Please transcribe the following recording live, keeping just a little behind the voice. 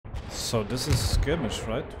So this is Skirmish,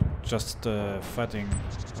 right? Just fighting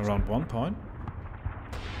around one point?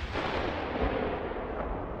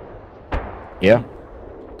 Yeah.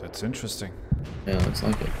 That's interesting. Yeah, looks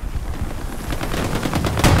like it.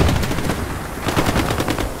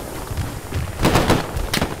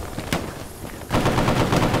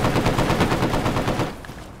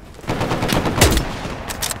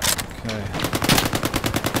 Okay.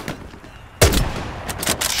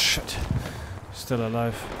 Shit. Still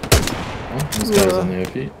alive. Oh, this guy's on the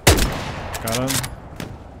OP. Got him.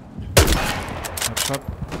 Headshot.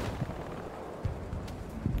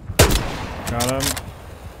 Got him.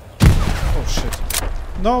 Oh shit.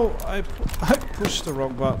 No, I pushed the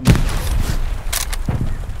wrong button.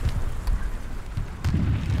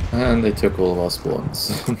 And they took all of our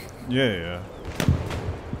spawns. Yeah.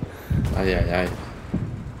 Aye, aye, aye.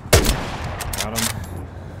 Got him.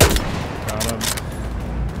 Got him.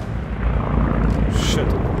 Shit.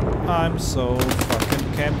 I'm so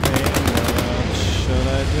fucking camping. What should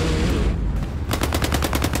I do?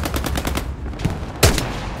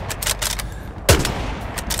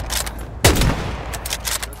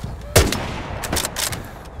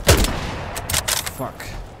 Fuck.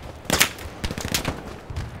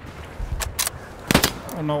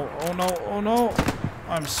 Oh no, oh no, oh no!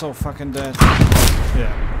 I'm so fucking dead.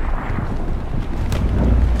 Yeah.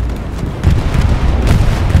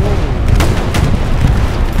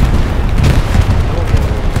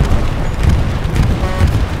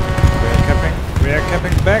 We are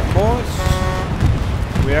capping back, boys.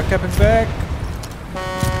 We are capping back.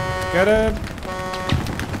 Get him.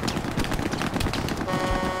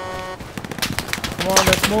 Come on,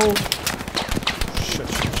 let's move. Shit.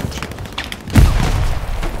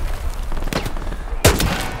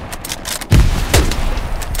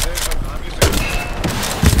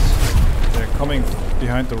 They're coming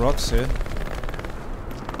behind the rocks here.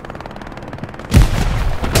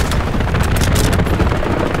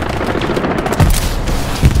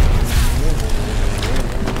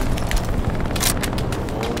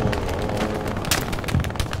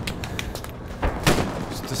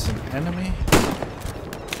 Is this an enemy?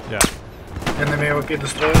 Yeah. Enemy okay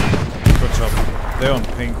destroyed. Good job. They're on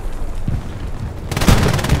ping.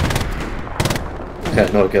 Yeah,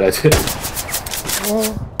 not a good idea.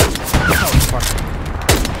 Oh fuck.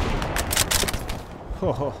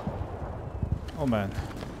 Oh man.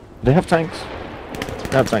 They have tanks.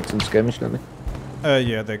 They have tanks in Skirmish, don't they?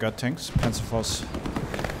 Yeah, they got tanks. Panzerforce.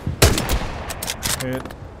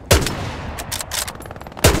 Hit.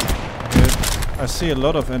 Hit. I see a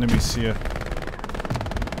lot of enemies here.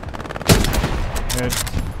 Hit.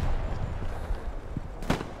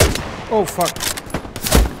 Oh fuck.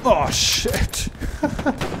 Oh shit.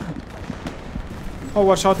 Oh,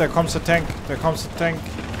 watch out, there comes a tank. There comes a tank.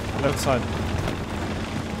 Left side.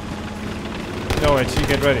 No, wait,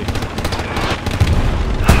 get ready.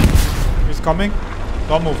 He's coming.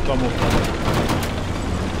 Don't move, don't move, don't move.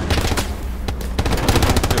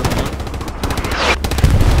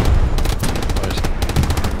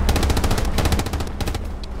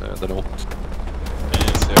 Den är 8.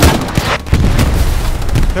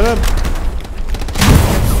 Kill him!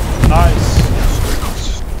 Nice!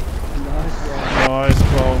 Nice,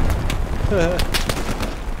 bro.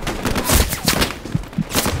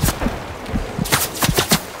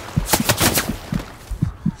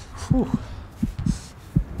 Whew.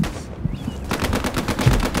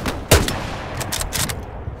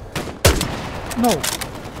 No!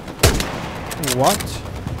 What?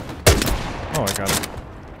 Oh, I got it.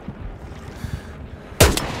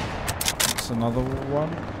 That's another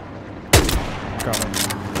one. Got him.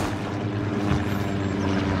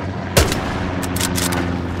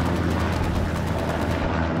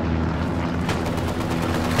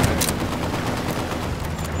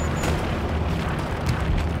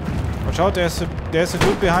 Watch out, there's a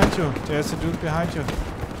dude behind you. There's a dude behind you.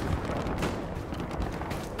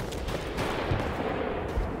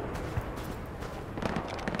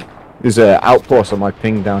 There's an outpost on my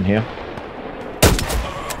ping down here.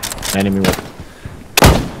 Enemy one.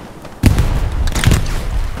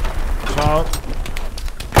 Watch out.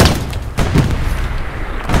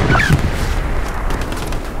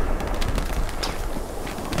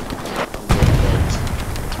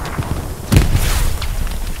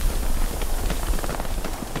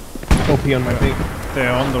 OP on my ping.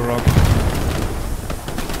 They're on the rock.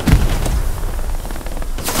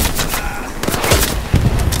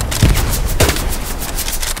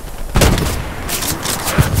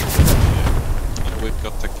 We've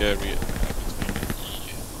got the carry between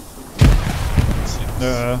E.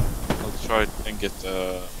 I'll try and get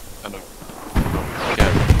another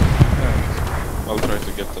carry. I'll try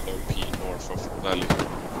to get an OP north of Valley.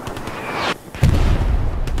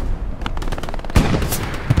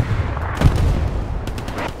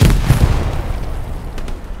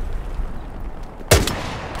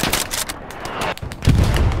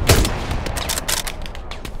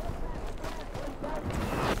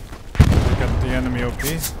 Enemy OP.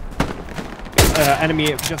 Enemy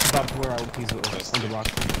just above where our OPs were on the rock.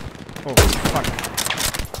 Oh, fuck.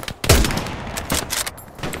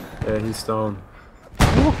 Yeah, he's down.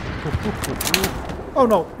 Oh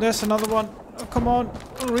no, there's another one. Oh, come on.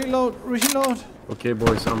 Reload, reload. Okay,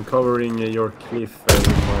 boys, I'm covering your cliff with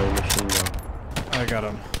my machine gun. I got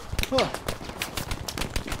him. Oh.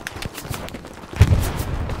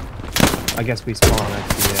 I guess we spawn at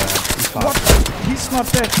the top. What? He's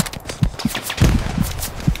not dead.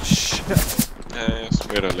 Jag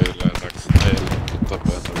spelar lite rakt. Jag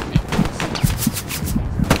tappar en OP.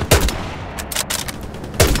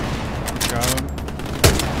 Got him.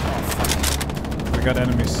 Oh fuck. We got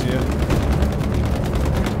enemies here.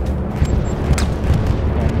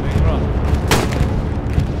 Only run.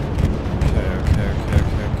 Okay.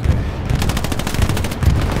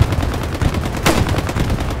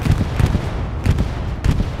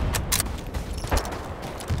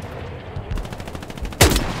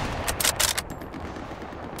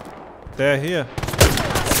 They're here.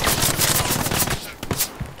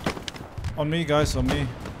 On me, guys, on me.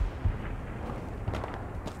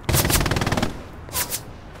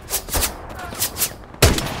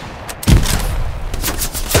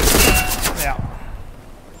 Yeah.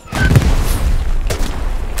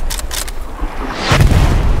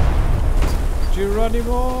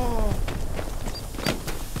 Geronimo!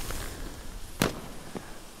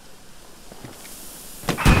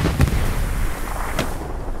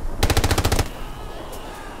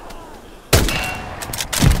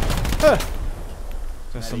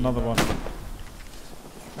 There's another one.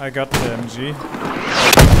 I got the MG.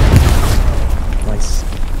 Nice.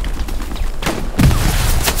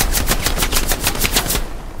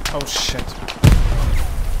 Oh shit.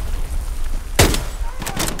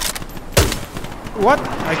 What?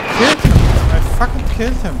 I killed him! I fucking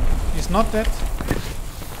killed him. He's not dead.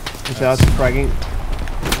 Without fragging.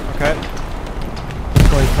 Okay.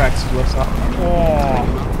 Going cracks left up. Oh.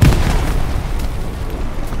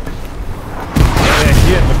 They're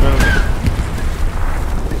here in the building.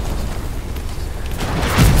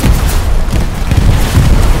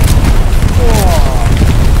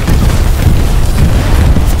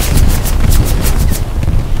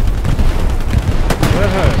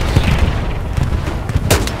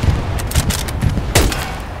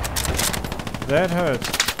 That hurts.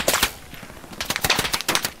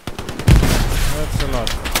 That's a lot.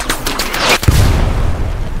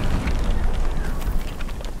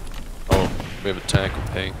 Oh, we have a tank on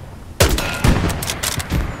ping.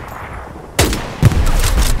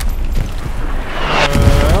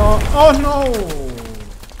 Oh no!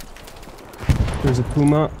 There's a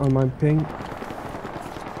Puma on my ping.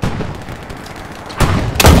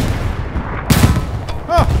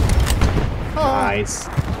 Oh. Nice.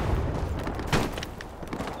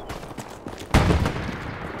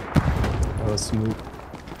 That was smooth.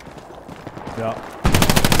 Yeah.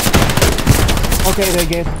 Okay, they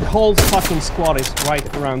get the whole fucking squad is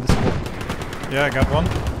right around this wall. Yeah, I got one.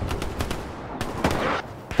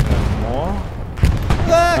 More.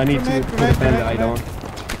 I need to put a bandit on.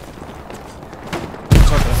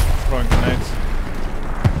 Throwing grenades.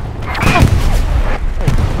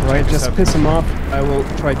 Right, just piss him off. I will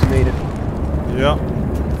try to nade it. Yeah. I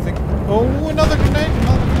think. Oh, another grenade!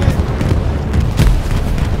 Another grenade!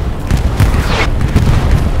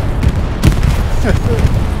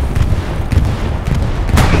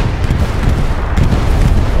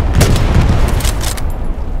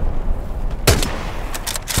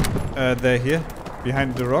 They're here,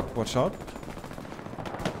 behind the rock. Watch out.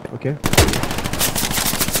 Okay.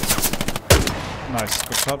 Nice,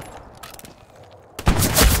 good shot.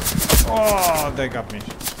 Oh, they got me.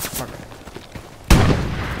 Fuck.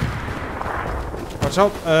 Watch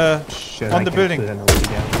out. Shit, on I the can't building. put an OP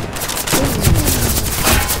down.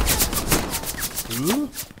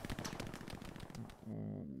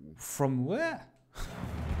 From where?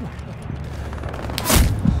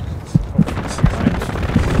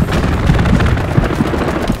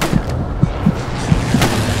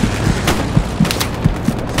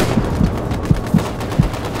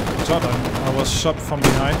 Shot, I was shot from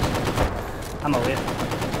behind. Ammo here.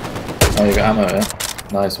 Oh, you got ammo, yeah?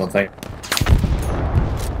 Nice one, thank you.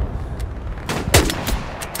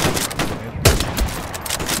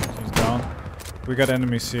 He's down. We got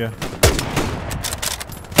enemies here.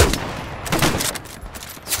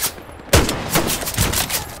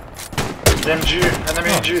 MG, enemy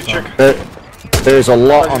MG, check. There's a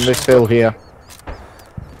lot on this hill here.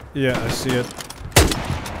 Yeah, I see it.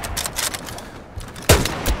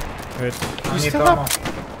 Wait, I he's need still ammo. up?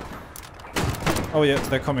 Oh yeah,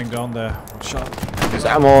 they're coming down there. Watch out. There's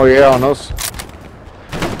ammo here on us.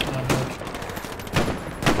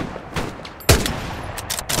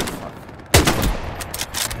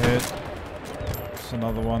 Hit. There's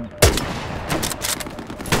another one.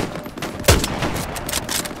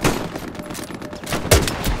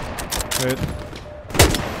 Hit.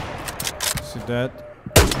 Is he dead?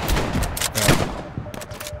 Yeah.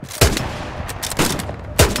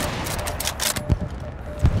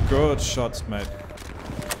 Good shots, mate.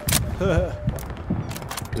 Do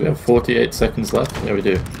we have 48 seconds left? Yeah, we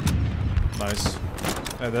do. Nice.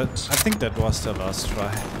 I think that was the last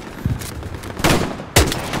try.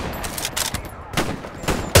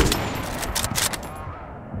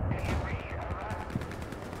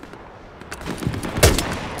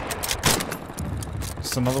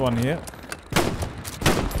 There's another one here.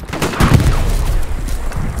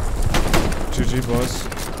 GG, boys.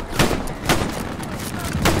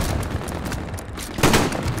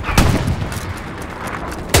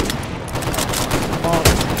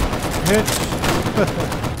 Hit.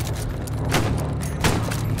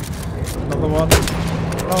 Another one.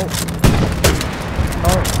 No.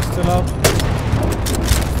 No, still up.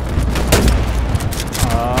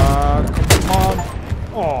 Ah, come on.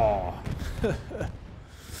 Oh.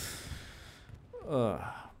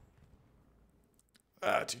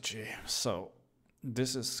 GG. So,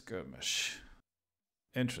 this is Skirmish.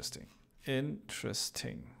 Interesting.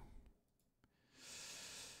 Interesting.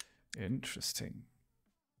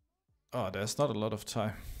 Oh, there's not a lot of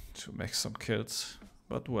time to make some kills,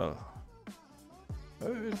 but well,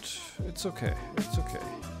 it's okay. It's okay.